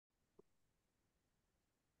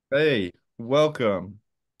Hey, welcome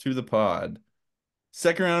to the pod.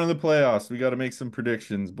 Second round of the playoffs. We got to make some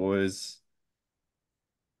predictions, boys.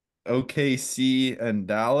 OKC and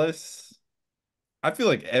Dallas. I feel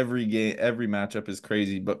like every game, every matchup is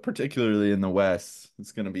crazy, but particularly in the West,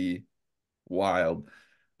 it's going to be wild.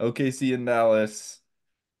 OKC and Dallas.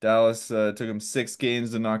 Dallas took them 6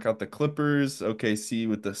 games to knock out the Clippers. OKC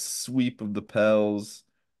with the sweep of the Pels.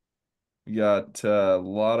 We got a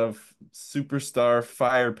lot of superstar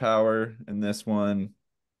firepower in this one.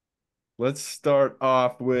 Let's start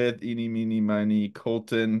off with eeny, meeny, miny,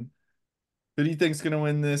 Colton. Who do you think's gonna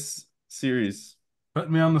win this series? Put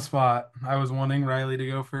me on the spot. I was wanting Riley to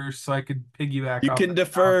go first so I could piggyback You off can that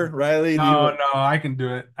defer, comment. Riley. Do No, you no, I can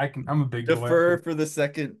do it. I'm a big boy. defer for the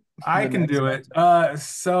second, I the can next do it. matchup?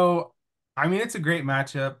 I mean, it's a great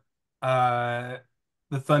matchup. Uh,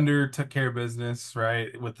 the Thunder took care of business,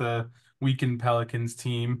 right, with the weakened Pelicans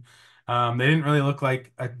team. They didn't really look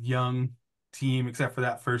like a young team except for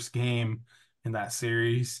that first game in that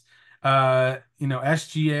series.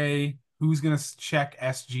 SGA, who's gonna check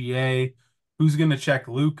SGA? Who's gonna check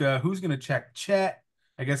Luca? Who's gonna check Chet?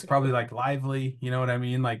 I guess probably like Lively, you know what I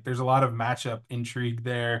mean? Like there's a lot of matchup intrigue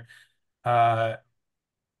there. Uh,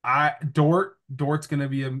 Dort's gonna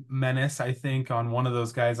be a menace, I think, on one of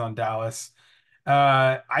those guys on Dallas.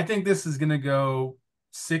 I think this is gonna go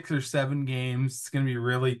 6 or 7 games. It's gonna be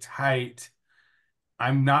really tight.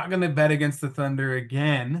 I'm not gonna bet against the Thunder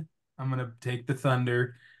again. I'm gonna take the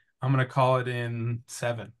Thunder. I'm gonna call it in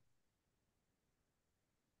 7.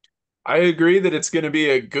 I agree that it's going to be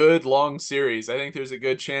a good long series. I think there's a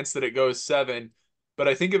good chance that it goes seven. But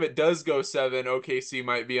I think if it does go seven, OKC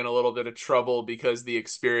might be in a little bit of trouble because the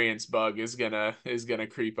experience bug is gonna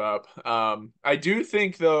creep up. I do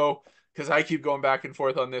think though, because I keep going back and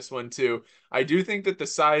forth on this one too, I do think that the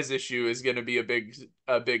size issue is going to be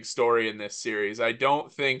a big story in this series. I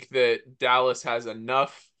don't think that Dallas has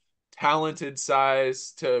enough talented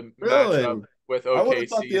size to match up Really? with I would have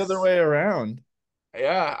thought the other OKC's. way around.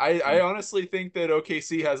 Yeah, I honestly think that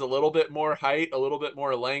OKC has a little bit more height, a little bit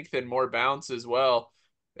more length, and more bounce as well.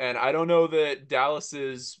 And I don't know that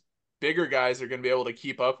Dallas's bigger guys are going to be able to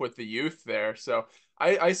keep up with the youth there. So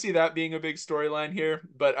I see that being a big storyline here,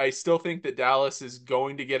 but I still think that Dallas is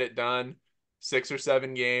going to get it done. 6 or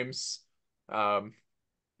 7 games. Going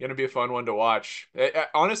to be a fun one to watch.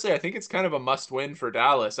 Honestly, I think it's kind of a must win for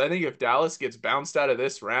Dallas. I think if Dallas gets bounced out of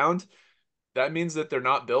this round, that means that they're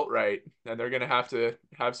not built right, and they're going to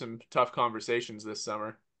have some tough conversations this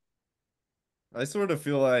summer. I sort of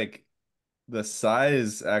feel like the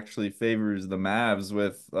size actually favors the Mavs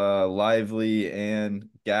with Lively and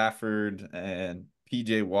Gafford and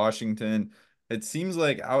PJ Washington. It seems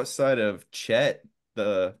like outside of Chet,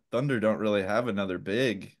 the Thunder don't really have another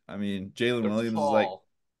big. I mean, Jalen They're Williams is like, tall.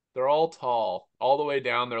 They're all tall. All the way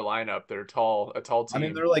down their lineup, they're tall, a tall I mean,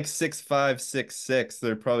 team. they're like 6'5", 6'6".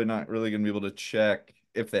 They're probably not really going to be able to check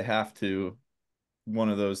if they have to one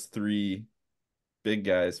of those three big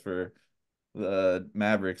guys for the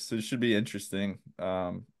Mavericks. So it should be interesting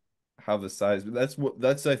how the size. But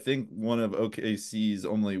that's I think one of OKC's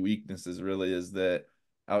only weaknesses really is that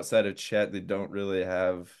outside of Chet, they don't really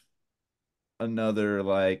have another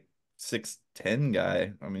like 6'10"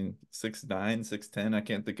 guy. I mean 6'9", 6'10". I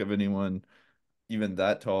can't think of anyone even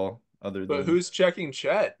that tall other But than. who's checking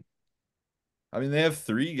Chet? I mean, they have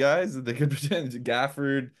three guys that they could pretend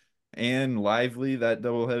Gafford and Lively, that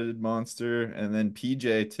double-headed monster, and then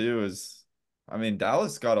PJ too is. I mean,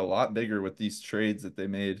 Dallas got a lot bigger with these trades that they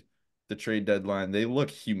made the trade deadline. They look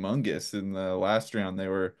humongous in the last round. They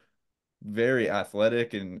were very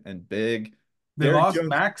athletic and big. They Derek lost Jones,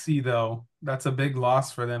 Maxi though. That's a big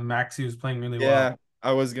loss for them. Maxi was playing really well. yeah,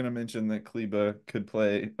 I was gonna mention that Kleba could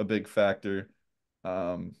play a big factor.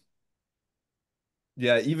 Um,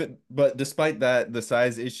 Yeah, even but despite that, the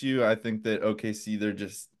size issue, I think that OKC, they're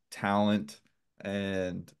just talent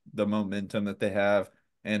and the momentum that they have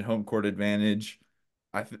and home court advantage.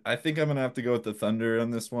 I think I'm gonna have to go with the Thunder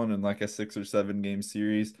on this one in like a 6 or 7 game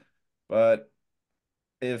series. But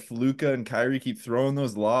if Luca and Kyrie keep throwing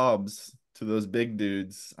those lobs to those big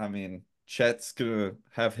dudes, I mean, Chet's gonna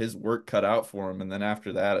have his work cut out for him. And then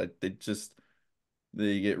after that,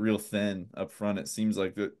 they get real thin up front. It seems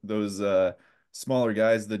like those smaller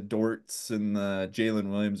guys, the Dorts and the Jalen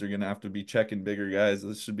Williams, are going to have to be checking bigger guys.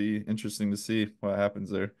 This should be interesting to see what happens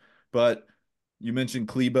there. But you mentioned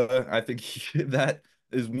Kleba. I think that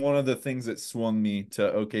is one of the things that swung me to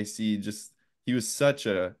OKC. Just he was such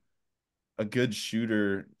a good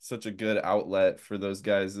shooter, such a good outlet for those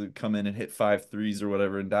guys that come in and hit 5 threes or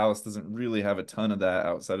whatever. And Dallas doesn't really have a ton of that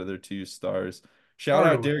outside of their two stars. Shout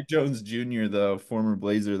out Totally. Derek Jones Jr., though, former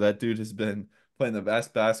Blazer. That dude has been playing the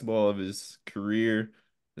best basketball of his career,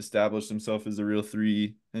 established himself as a real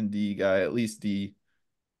 3 and D guy, at least D.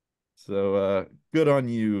 So good on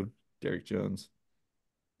you, Derek Jones.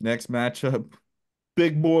 Next matchup,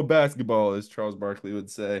 big boy basketball, as Charles Barkley would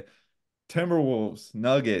say. Timberwolves,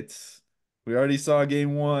 Nuggets. We already saw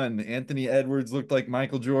game one. Anthony Edwards looked like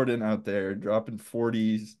Michael Jordan out there, dropping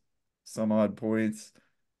 40s, some odd points.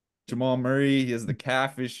 Jamal Murray, he has the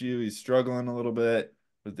calf issue. He's struggling a little bit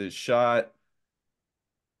with his shot.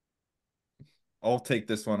 I'll take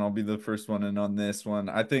this one. I'll be the first one in on this one.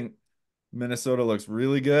 I think Minnesota looks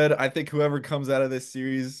really good. I think whoever comes out of this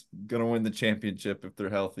series gonna win the championship if they're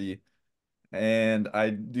healthy. And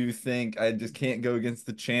I do think I just can't go against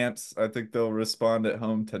the champs. I think they'll respond at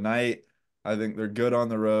home tonight. I think they're good on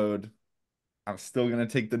the road. I'm still gonna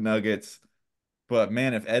take the Nuggets. But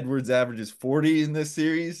man, if Edwards averages 40 in this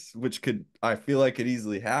series, which could I feel like could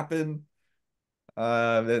easily happen,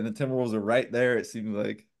 then the Timberwolves are right there. It seems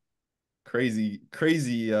like crazy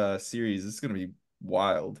series. It's gonna be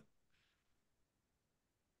wild.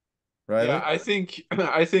 Yeah, Riley? I think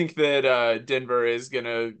I think that Denver is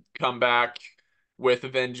gonna come back with a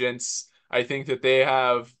vengeance. I think that they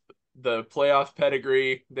have the playoff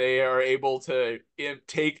pedigree. They are able to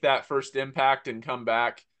take that first impact and come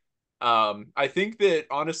back. I think that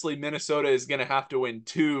honestly, Minnesota is gonna have to win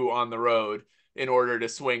two on the road in order to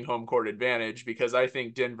swing home court advantage because I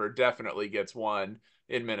think Denver definitely gets one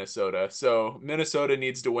in Minnesota. So Minnesota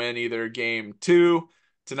needs to win either game two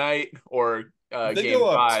tonight or If they game go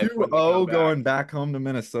up five when they come 2-0 back. going back home to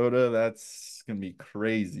Minnesota, that's gonna be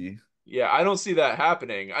crazy. Yeah, I don't see that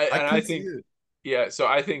happening. I I could see think it. yeah, so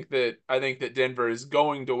I think that Denver is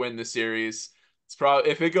going to win the series. It's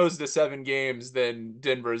probably if it goes to 7 games, then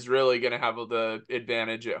Denver is really going to have the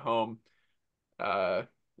advantage at home. Uh,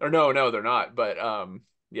 or no, they're not. But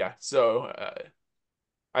yeah. So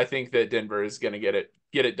I think that Denver is going to get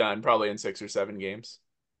it done probably in 6 or 7 games.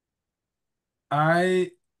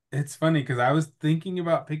 I it's funny because I was thinking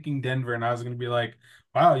about picking Denver and I was gonna be like,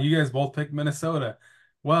 wow, you guys both picked Minnesota.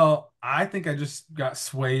 Well, I think I just got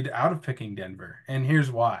swayed out of picking Denver, and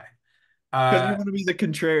here's why. Because you Uh want to be the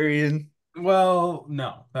contrarian. well,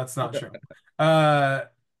 no, that's not true. Uh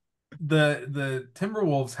the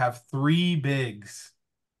Timberwolves have three bigs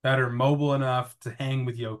that are mobile enough to hang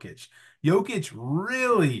with Jokic. Jokic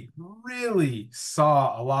really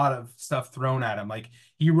saw a lot of stuff thrown at him. Like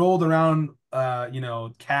he rolled around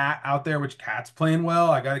Cat out there, which Cat's playing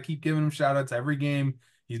well. I gotta keep giving him shout outs every game.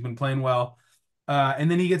 He's been playing well.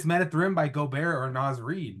 And then he gets met at the rim by Gobert or Naz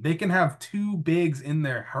Reid. They can have two bigs in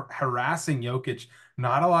there harassing Jokic.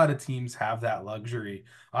 Not a lot of teams have that luxury.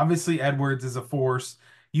 Obviously, Edwards is a force.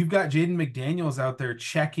 You've got Jaden McDaniels out there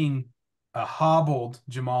checking a hobbled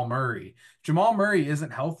Jamal Murray. Jamal Murray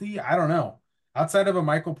isn't healthy. I don't know. Outside of a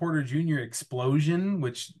Michael Porter Jr. explosion,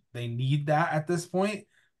 which they need that at this point,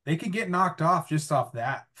 they could get knocked off just off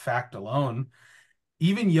that fact alone.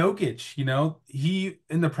 Even Jokic, he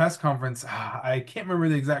in the press conference, I can't remember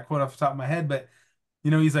the exact quote off the top of my head, but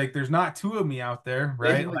he's like, "There's not two of me out there,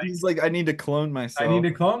 right? He's like, I need to clone I need myself.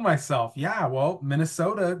 to clone myself." Yeah, well,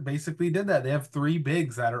 Minnesota basically did that. They have three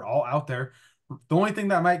bigs that are all out there. The only thing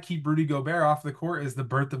that might keep Rudy Gobert off the court is the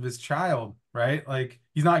birth of his child, right? Like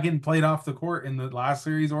he's not getting played off the court in the last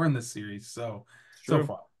series or in this series. It's So true.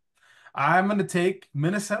 far. I'm gonna take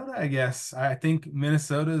Minnesota, I guess. I think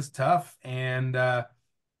Minnesota is tough, and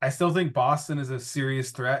I still think Boston is a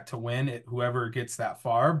serious threat to win it, whoever gets that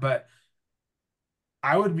far. But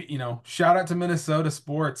I would be, shout out to Minnesota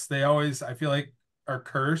sports. They always, I feel like, are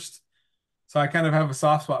cursed. So I kind of have a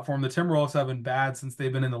soft spot for them. The Timberwolves have been bad since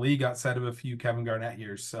they've been in the league outside of a few Kevin Garnett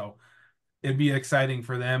years. So it'd be exciting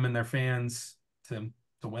for them and their fans to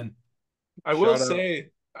win. Shout out.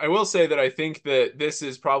 I will say that I think that this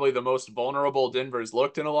is probably the most vulnerable Denver's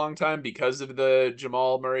looked in a long time because of the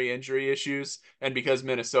Jamal Murray injury issues and because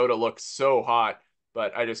Minnesota looks so hot,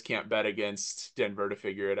 but I just can't bet against Denver to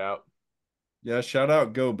figure it out. Yeah, shout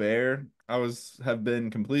out Gobert. Have been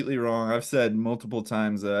completely wrong. I've said multiple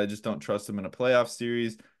times that I just don't trust him in a playoff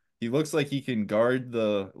series. He looks like he can guard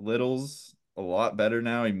the littles a lot better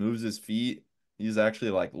now. He moves his feet. He's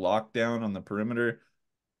actually like locked down on the perimeter.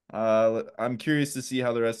 I'm curious to see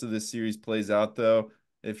how the rest of this series plays out, though.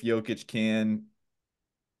 If Jokic can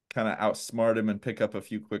kind of outsmart him and pick up a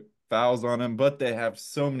few quick fouls on him, but they have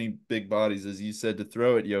so many big bodies, as you said, to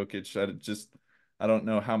throw at Jokic. I don't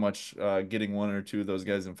know how much getting one or two of those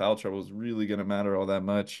guys in foul trouble is really going to matter all that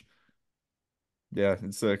much. Yeah,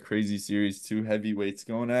 it's a crazy series. Two heavyweights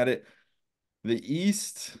going at it. The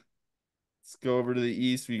East. Let's go over to the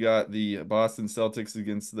East. We got the Boston Celtics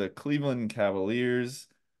against the Cleveland Cavaliers.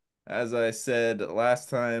 As I said last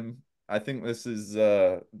time, I think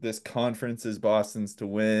this conference is Boston's to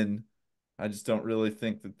win. I just don't really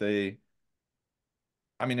think that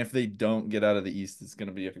I mean, if they don't get out of the East, it's going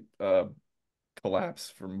to be a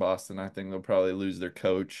collapse from Boston. I think they'll probably lose their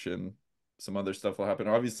coach and some other stuff will happen.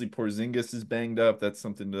 Obviously, Porzingis is banged up. That's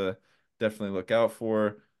something to definitely look out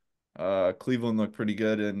for. Cleveland looked pretty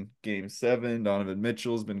good in game 7. Donovan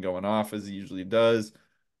Mitchell's been going off as he usually does.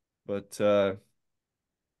 But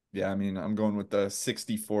yeah, I mean, I'm going with the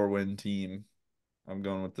 64 win team. I'm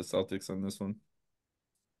going with the Celtics on this one.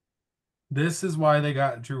 This is why they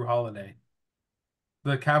got Drew Holiday.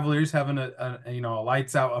 The Cavaliers having a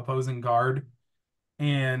lights out opposing guard,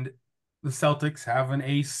 and the Celtics have an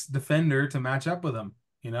ace defender to match up with them.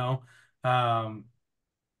 You know, um,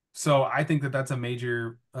 so I think that that's a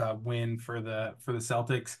major win for the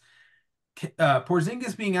Celtics.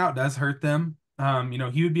 Porzingis being out does hurt them.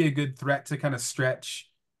 He would be a good threat to kind of stretch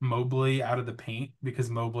Mobley out of the paint because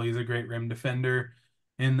Mobley is a great rim defender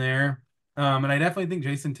in there. And I definitely think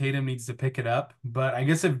Jason Tatum needs to pick it up. But I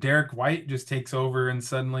guess if Derek White just takes over and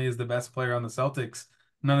suddenly is the best player on the Celtics,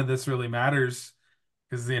 none of this really matters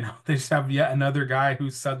because they just have yet another guy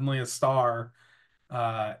who's suddenly a star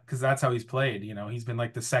because that's how he's played. He's been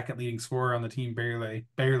like the second leading scorer on the team,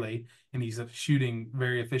 barely, and he's shooting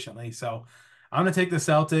very efficiently. So I'm gonna take the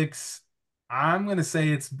Celtics. I'm gonna say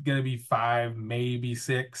it's gonna be 5, maybe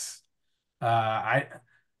 6. I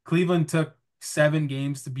Cleveland took 7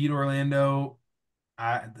 games to beat Orlando.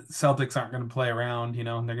 The Celtics aren't gonna play around. They're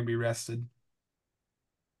gonna be rested.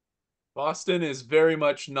 Boston is very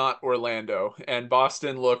much not Orlando, and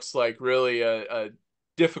Boston looks like really a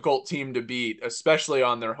difficult team to beat, especially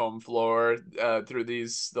on their home floor through the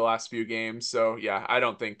last few games. So yeah, I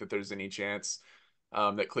don't think that there's any chance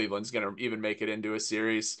that Cleveland's going to even make it into a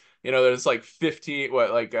series. There's like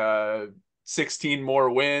 16 more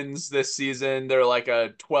wins this season. They're like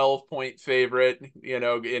a 12-point favorite,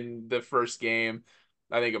 in the first game.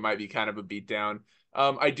 I think it might be kind of a beatdown.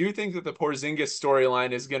 I do think that the Porzingis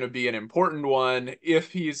storyline is going to be an important one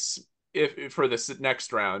if for this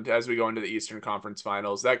next round as we go into the Eastern Conference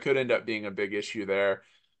Finals. That could end up being a big issue there.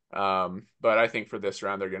 But I think for this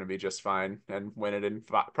round they're going to be just fine and win it in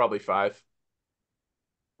probably 5.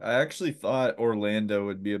 I actually thought Orlando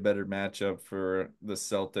would be a better matchup for the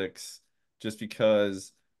Celtics just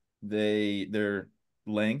because their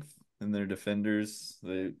length and their defenders,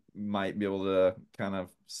 they might be able to kind of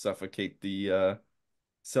suffocate the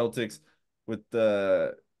Celtics. With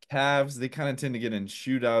the Cavs, they kind of tend to get in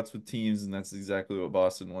shootouts with teams, and that's exactly what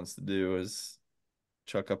Boston wants to do is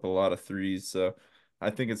chuck up a lot of threes. So I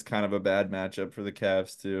think it's kind of a bad matchup for the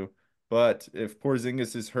Cavs too. But if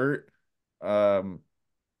Porzingis is hurt, um,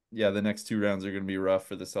 yeah, the next 2 rounds are going to be rough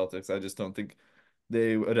for the Celtics. I just don't think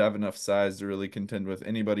they would have enough size to really contend with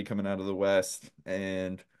anybody coming out of the West,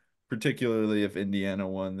 and particularly if Indiana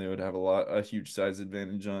won, they would have a huge size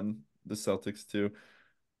advantage on the Celtics too.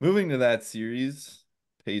 Moving to that series,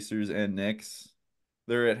 Pacers and Knicks.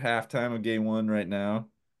 They're at halftime of game 1 right now.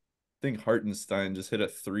 I think Hartenstein just hit a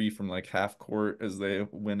 3 from like half court as they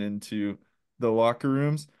went into the locker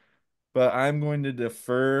rooms. But I'm going to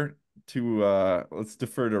defer to let's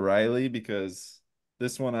defer to Riley because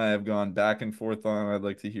this one I have gone back and forth on. I'd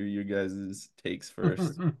like to hear you guys' takes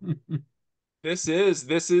first. This is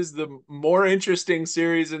the more interesting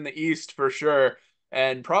series in the East for sure,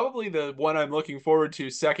 and probably the one I'm looking forward to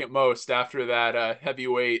second most after that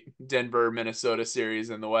heavyweight Denver Minnesota series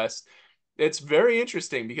in the West. It's very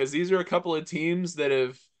interesting because these are a couple of teams that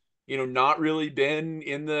have not really been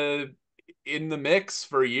in the mix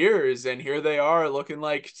for years, and here they are looking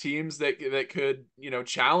like teams that could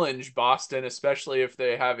challenge Boston, especially if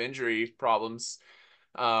they have injury problems.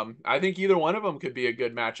 I think either one of them could be a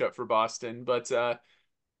good matchup for Boston, but I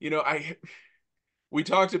we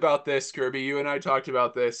talked about this, Kirby. You and I talked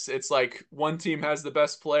about this. It's like one team has the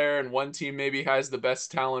best player and one team maybe has the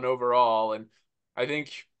best talent overall, and I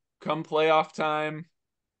think come playoff time,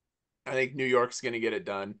 I think New York's going to get it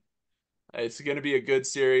done. It's going to be a good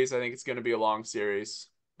series. I think it's going to be a long series,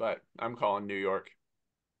 but I'm calling New York.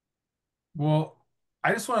 Well,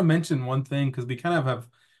 I just want to mention one thing because we kind of have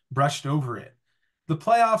brushed over it. The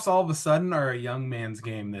playoffs all of a sudden are a young man's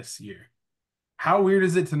game this year. How weird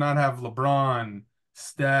is it to not have LeBron,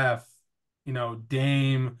 Steph,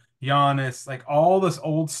 Dame, Giannis, like all this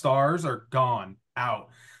old stars are gone, out.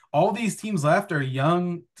 All these teams left are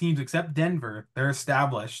young teams except Denver. They're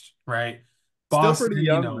established, right? Still pretty Boston,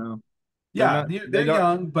 young though. They're yeah, not they're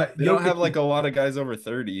young, but they don't have Jokic like a lot of guys over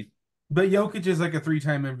 30. Jokic is like a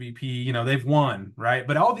 3-time MVP. They've won, right?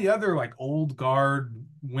 But all the other like old guard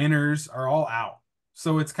winners are all out.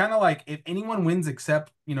 So it's kind of like if anyone wins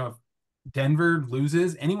except, Denver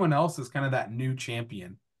loses, anyone else is kind of that new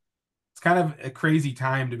champion. It's kind of a crazy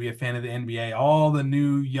time to be a fan of the NBA. All the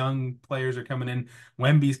new young players are coming in.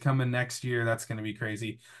 Wemby's coming next year. That's going to be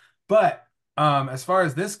crazy. But as far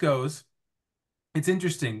as this goes, it's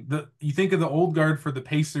interesting. You think of the old guard for the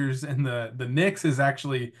Pacers and the Knicks is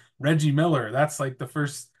actually Reggie Miller. That's like the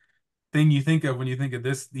first thing you think of when you think of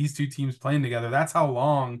these two teams playing together. That's how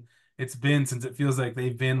long it's been since it feels like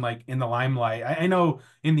they've been like in the limelight. I know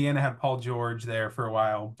Indiana had Paul George there for a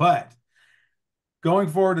while, but going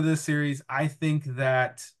forward to this series, I think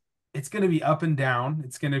that it's going to be up and down.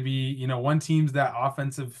 It's going to be, one team's that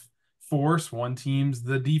offensive force, one team's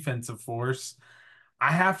the defensive force.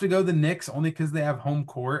 I have to go the Knicks only because they have home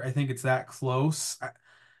court. I think it's that close.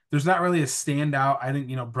 There's not really a standout. I think,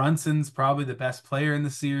 Brunson's probably the best player in the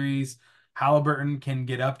series. Halliburton can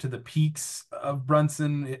get up to the peaks of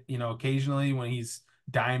Brunson, occasionally when he's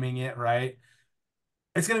diming it, right?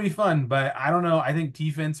 It's going to be fun, but I don't know. I think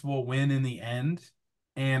defense will win in the end.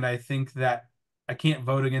 And I think that I can't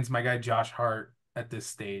vote against my guy Josh Hart at this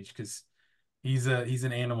stage because he's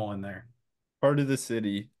an animal in there. Part of the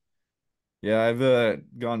city. Yeah, I've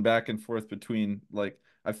gone back and forth between like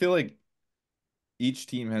I feel like each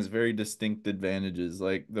team has very distinct advantages.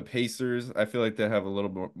 Like the Pacers, I feel like they have a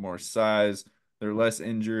little more size. They're less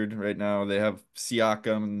injured right now. They have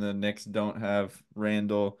Siakam, and the Knicks don't have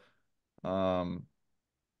Randall. Um,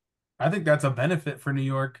 I think that's a benefit for New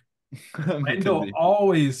York. it could Randall be.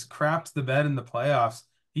 always craps the bed in the playoffs.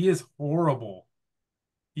 He is horrible.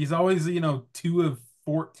 He's always, 2 of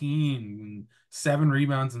 14, 7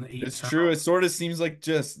 rebounds and eight It's true. It turnovers. sort of seems like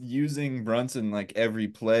just using Brunson like every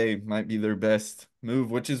play might be their best move,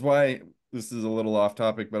 which is why this is a little off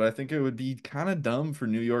topic, but I think it would be kind of dumb for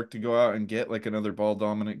New York to go out and get like another ball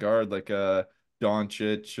dominant guard like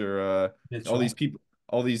Doncic or all these Mitchell. people,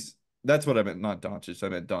 all these that's what I meant, not Doncic, I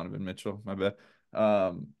meant Donovan Mitchell, my bad.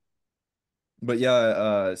 Um, but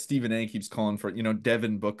yeah, Stephen A keeps calling for,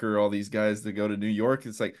 Devin Booker, all these guys that go to New York.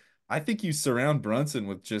 It's like I think you surround Brunson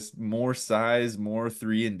with just more size, more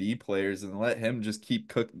 3 and D players, and let him just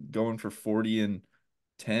keep going for 40 and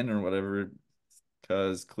 10 or whatever,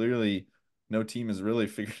 because clearly no team has really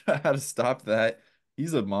figured out how to stop that.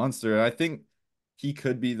 He's a monster. I think he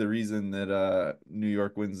could be the reason that New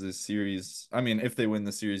York wins this series. I mean, if they win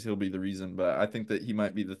the series, he'll be the reason, but I think that he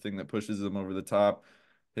might be the thing that pushes them over the top.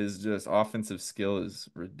 His just offensive skill is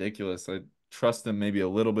ridiculous. I trust him maybe a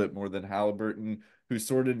little bit more than Halliburton, who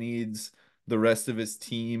sort of needs the rest of his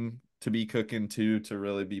team to be cooking too to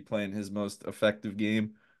really be playing his most effective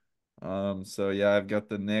game. So yeah, I've got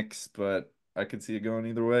the Knicks, but I could see it going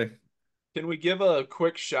either way. Can we give a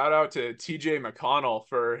quick shout out to TJ McConnell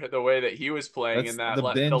for the way that he was playing in That's the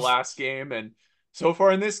the bench. last game and so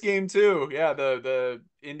far in this game too? Yeah, the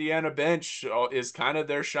Indiana bench is kind of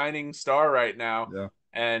their shining star right now. Yeah.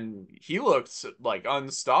 And he looked like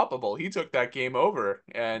unstoppable. He took that game over.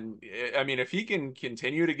 And I mean, if he can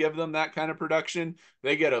continue to give them that kind of production,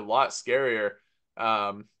 they get a lot scarier.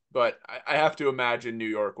 But I have to imagine New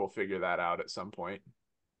York will figure that out at some point.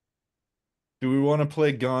 Do we want to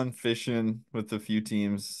play Gone Fishing with a few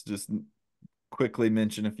teams? Just quickly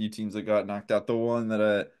mention a few teams that got knocked out. The one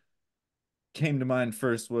that came to mind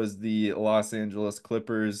first was the Los Angeles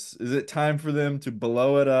Clippers. Is it time for them to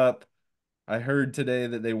blow it up? I heard today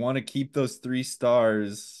that they want to keep those 3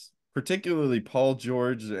 stars, particularly Paul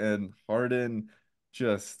George and Harden.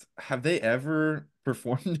 Just have they ever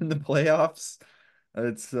performed in the playoffs?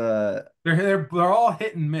 It's They're all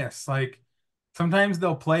hit and miss. Like sometimes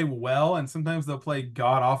they'll play well and sometimes they'll play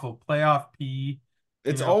god awful playoff P, you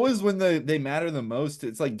it's know. always when they matter the most.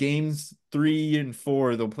 It's like games 3 and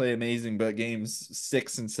 4, they'll play amazing, but games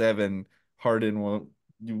 6 and 7, Harden won't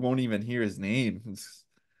you won't even hear his name. It's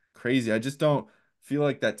crazy. I just don't feel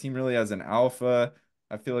like that team really has an alpha.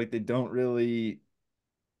 I feel like they don't really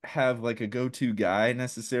have like a go-to guy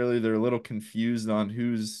necessarily. They're a little confused on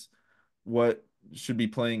who's what should be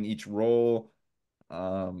playing each role.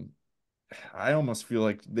 Um, I almost feel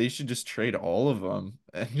like they should just trade all of them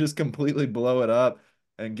and just completely blow it up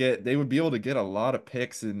and they would be able to get a lot of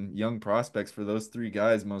picks and young prospects for those 3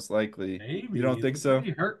 guys, most likely. You Maybe don't is think so?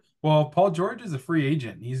 anybody hurt? Well, Paul George is a free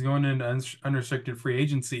agent. He's going into unrestricted free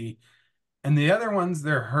agency. And the other ones,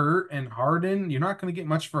 they're hurt. And Harden, you're not going to get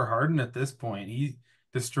much for Harden at this point. He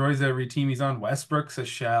destroys every team he's on. Westbrook's a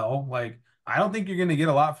shell. Like, I don't think you're going to get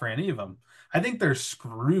a lot for any of them. I think they're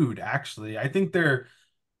screwed, actually. I think they're,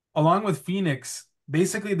 along with Phoenix,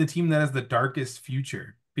 basically the team that has the darkest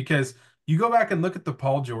future. Because you go back and look at the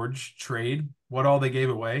Paul George trade, what all they gave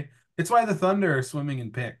away. It's why the Thunder are swimming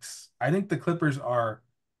in picks. I think the Clippers are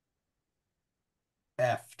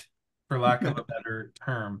effed, for lack of a better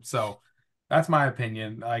term. So That's my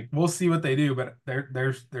opinion. Like we'll see what they do, but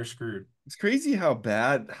they're screwed. It's crazy how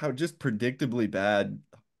bad, how just predictably bad,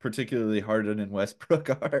 particularly Harden and Westbrook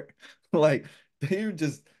are. Like they're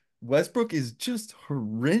just Westbrook is just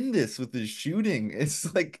horrendous with his shooting.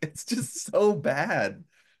 It's like it's just so bad.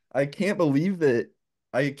 I can't believe that.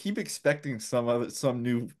 I keep expecting some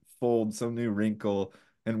new fold, some new wrinkle,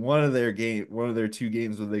 and one of their two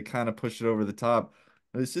games where they kind of push it over the top.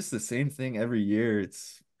 But it's just the same thing every year.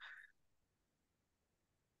 It's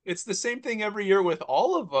the same thing every year with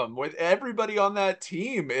all of them, with everybody on that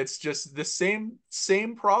team. It's just the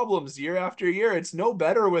same problems year after year. It's no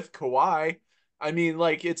better with Kawhi. I mean,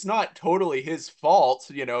 like it's not totally his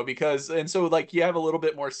fault, because and so like you have a little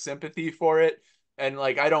bit more sympathy for it. And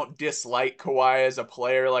like I don't dislike Kawhi as a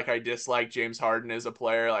player like I dislike James Harden as a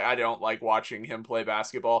player. Like I don't like watching him play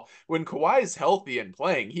basketball. When Kawhi's healthy and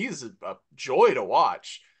playing, he's a joy to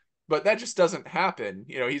watch, but that just doesn't happen.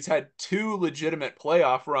 He's had two legitimate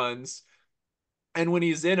playoff runs. And when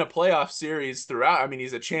he's in a playoff series throughout, I mean,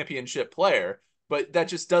 he's a championship player, but that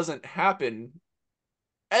just doesn't happen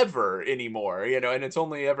ever anymore, and it's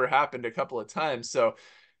only ever happened a couple of times. So,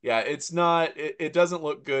 yeah, it doesn't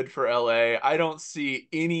look good for LA. I don't see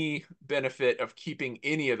any benefit of keeping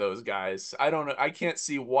any of those guys. I don't know. I can't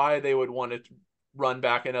see why they would want to run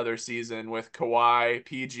back another season with Kawhi,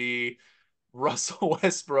 PG, Russell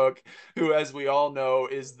Westbrook, who, as we all know,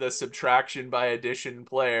 is the subtraction by addition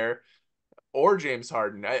player, or James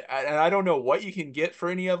Harden. I don't know what you can get for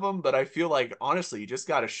any of them, but I feel like honestly, you just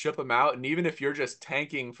got to ship them out. And even if you're just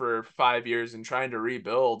tanking for 5 years and trying to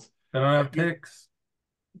rebuild, They don't I have mean, picks.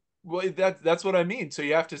 well, that's what I mean. So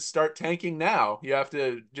you have to start tanking now. You have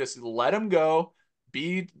to just let them go,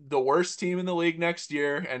 be the worst team in the league next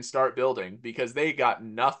year, and start building because they got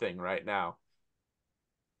nothing right now.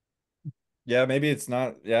 yeah, maybe it's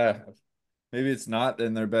not. Yeah, maybe it's not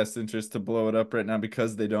in their best interest to blow it up right now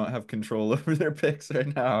because they don't have control over their picks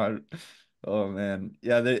right now. Oh man.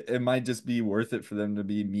 Yeah, it might just be worth it for them to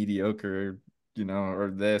be mediocre,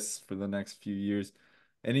 or this for the next few years.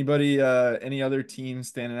 Any other teams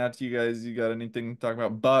standing out to you guys? You got anything to talk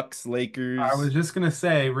about? Bucks, I Lakers. was just gonna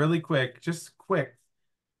say really quick, just quick.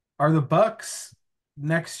 Are the Bucks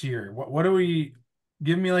next year? What do we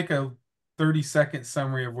give me like a 30-second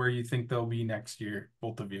summary of where you think they'll be next year,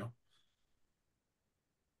 both of you.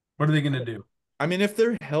 What are they gonna do? I mean, if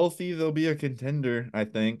they're healthy, they'll be a contender, I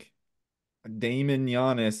think. Damon,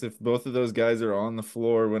 Giannis, if both of those guys are on the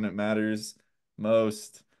floor when it matters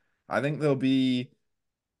most, I think they'll be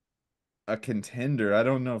a contender. I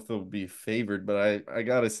don't know if they'll be favored, but I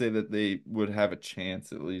gotta say that they would have a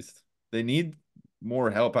chance at least. They need more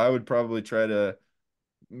help. I would probably try to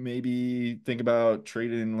maybe think about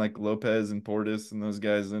trading like Lopez and Portis and those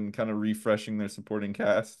guys and kind of refreshing their supporting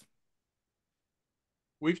cast.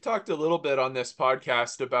 We've talked a little bit on this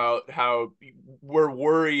podcast about how we're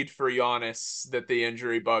worried for Giannis that the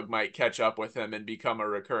injury bug might catch up with him and become a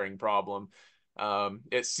recurring problem.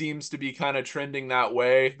 It seems to be kind of trending that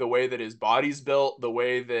way, the way that his body's built, the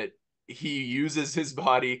way that he uses his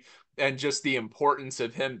body, and just the importance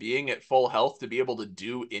of him being at full health to be able to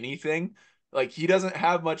do anything. Like he doesn't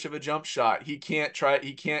have much of a jump shot. He can't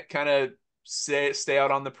kind of stay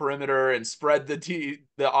out on the perimeter and spread the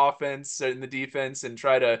offense and the defense and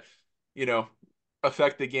try to, you know,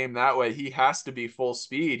 affect the game that way. He has to be full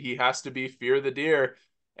speed. He has to be fear the deer.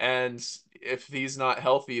 And if he's not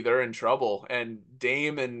healthy, they're in trouble. And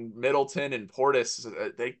Dame and Middleton and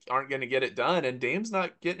Portis, they aren't going to get it done. And Dame's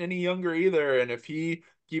not getting any younger either. And if he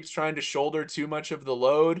keeps trying to shoulder too much of the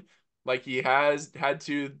load, like he has had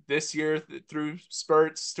to this year through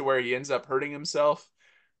spurts to where he ends up hurting himself,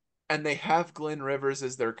 and they have Glenn Rivers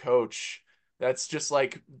as their coach. That's just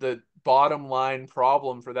like the bottom line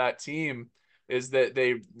problem for that team, is that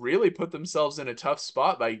they really put themselves in a tough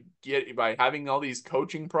spot by having all these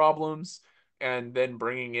coaching problems and then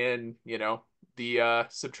bringing in, the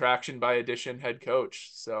subtraction by addition head coach.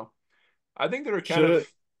 So I think they're kind Should of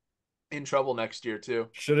have in trouble next year too.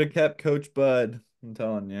 should have kept Coach Bud. I'm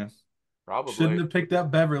telling you. Shouldn't Probably. have picked up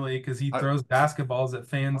Beverly because he I throws basketballs at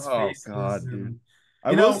fans' Oh faces. God, dude. And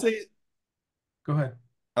I you will know, say go ahead.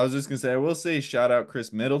 I was just gonna say I will say shout out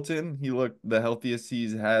Chris Middleton. He looked the healthiest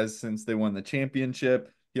he has since they won the championship.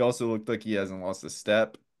 He also looked like he hasn't lost a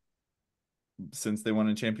step since they won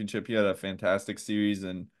a championship. He had a fantastic series,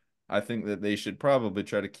 and I think that they should probably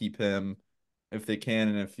try to keep him if they can,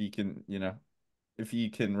 and if he can, if he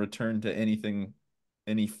can return to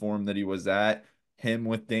any form that he was at. Him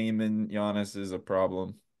with Damon Giannis is a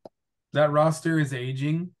problem. That roster is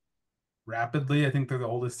aging rapidly. I think they're the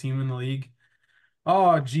oldest team in the league.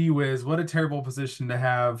 Oh, gee whiz, what a terrible position to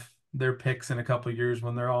have their picks in a couple years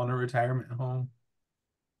when they're all in a retirement home.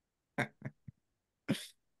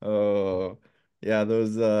 Oh, yeah,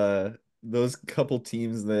 those couple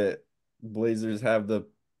teams that Blazers have the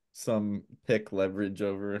some pick leverage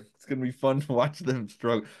over. It's gonna be fun to watch them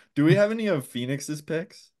struggle. Do we have any of Phoenix's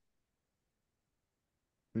picks?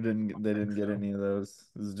 They didn't get So any of those.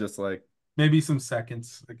 This is just like, maybe some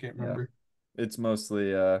seconds. I can't yeah. remember. It's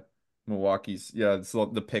mostly Milwaukee's, yeah, it's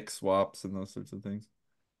the pick swaps and those sorts of things.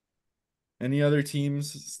 Any other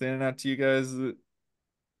teams standing out to you guys?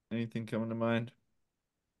 Anything coming to mind?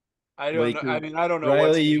 I don't know. I Lakers. mean, I don't know what's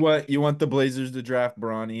Riley, being, you want the Blazers to draft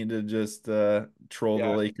Bronny to just troll the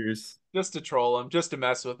yeah, Lakers. just to troll them, just to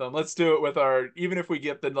mess with them. Let's do it with our, even if we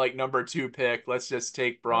get the like number 2 pick, let's just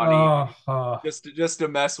take Bronny Oh, just to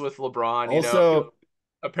mess with LeBron. You know, Also,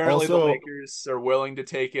 apparently the also, Lakers are willing to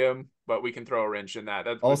take him, but we can throw a wrench in that.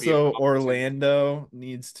 That would be an also opportunity. Orlando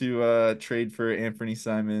needs to trade for Anthony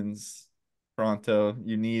Simons pronto.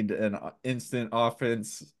 You need an instant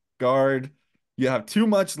offense guard. You have too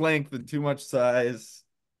much length and too much size.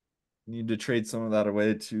 You need to trade some of that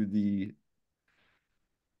away to the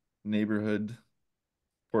neighborhood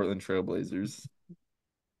Portland Trailblazers.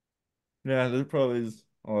 Yeah, that probably is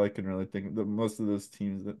all I can really think. The most of those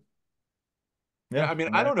teams that, Yeah, yeah, I mean,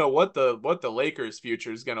 all I right. don't know what the Lakers'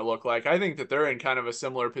 future is going to look like. I think that they're in kind of a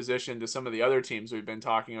similar position to some of the other teams we've been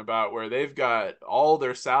talking about, where they've got all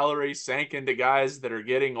their salaries sank into guys that are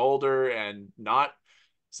getting older and not,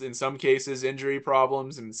 in some cases, injury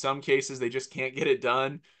problems. In some cases, they just can't get it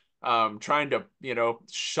done. Trying to,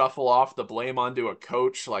 shuffle off the blame onto a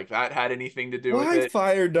coach like that had anything to do with Why it.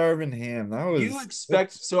 fire Darvin Ham? You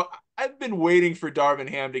expect so I've been waiting for Darvin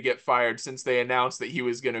Ham to get fired since they announced that he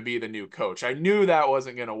was going to be the new coach. I knew that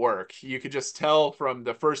wasn't going to work. You could just tell from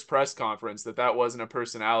the first press conference that that wasn't a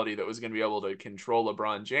personality that was going to be able to control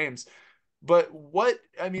LeBron James. But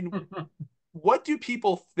I mean, what do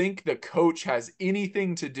people think the coach has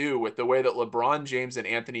anything to do with the way that LeBron James and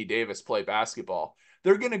Anthony Davis play basketball?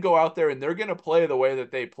 They're going to go out there and they're going to play the way that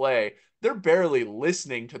they play. They're barely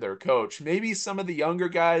listening to their coach. Maybe some of the younger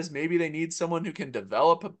guys, maybe they need someone who can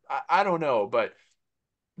develop. I don't know, but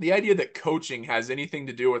the idea that coaching has anything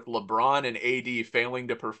to do with LeBron and AD failing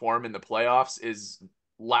to perform in the playoffs is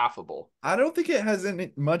laughable. I don't think it has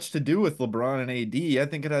any much to do with LeBron and AD. I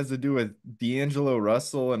think it has to do with D'Angelo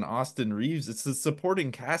Russell and Austin Reeves. It's the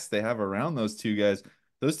supporting cast they have around those two guys.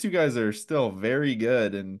 Those two guys are still very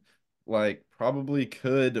good and like probably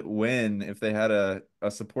could win if they had a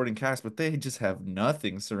supporting cast, but they just have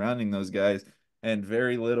nothing surrounding those guys and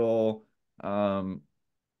very little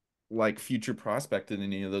like future prospect in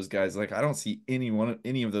any of those guys. Like I don't see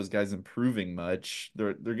any of those guys improving much.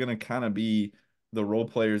 They're gonna kind of be the role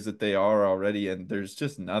players that they are already, and there's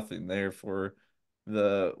just nothing there for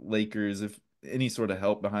the Lakers if any sort of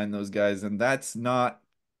help behind those guys. And that's not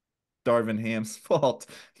Darvin Ham's fault.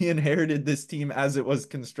 He inherited this team as it was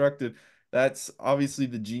constructed. That's obviously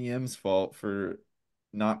the GM's fault for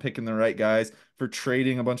not picking the right guys, for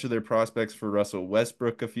trading a bunch of their prospects for Russell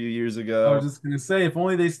Westbrook a few years I was ago. just gonna say, if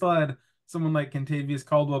only they still had someone like Kentavious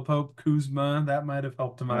Caldwell Pope, Kuzma, that might have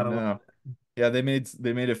helped him I out a little know. Yeah, they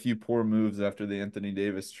made a few poor moves after the Anthony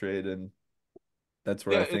Davis trade, and that's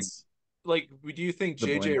where Yeah, I think it's like, do you think the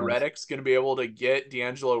JJ blame lies. Redick's going to be able to get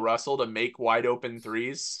D'Angelo Russell to make wide open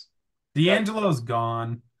threes? That D'Angelo's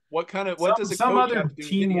gone. what does a Some coach have other to do with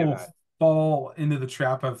team any of will that? fall into the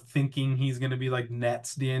trap of thinking he's going to be like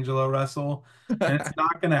Nets D'Angelo Russell, and it's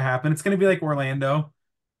not going to happen. It's going to be like Orlando.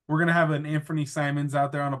 We're going to have an Anthony Simons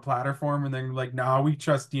out there on a platform, and then like, nah, we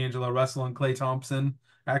trust D'Angelo Russell and Klay Thompson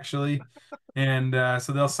actually, and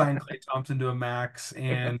so they'll sign Klay Thompson to a max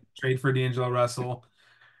and trade for D'Angelo Russell.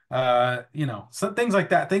 Some things like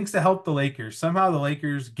that, things to help the Lakers. Somehow the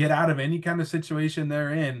Lakers get out of any kind of situation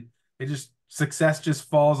they're in. It just success just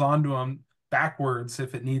falls onto them backwards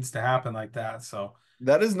if it needs to happen like that. So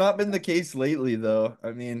That has not been the case lately, though.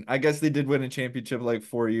 I mean, I guess they did win a championship like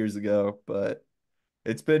 4 years ago, but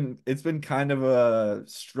it's been kind of a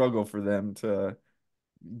struggle for them to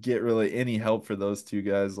get really any help for those two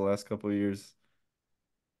guys the last couple of years.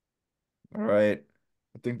 All right.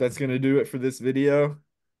 I think that's gonna do it for this video.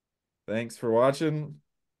 Thanks for watching.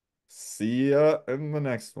 See ya in the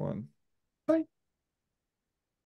next one. bye.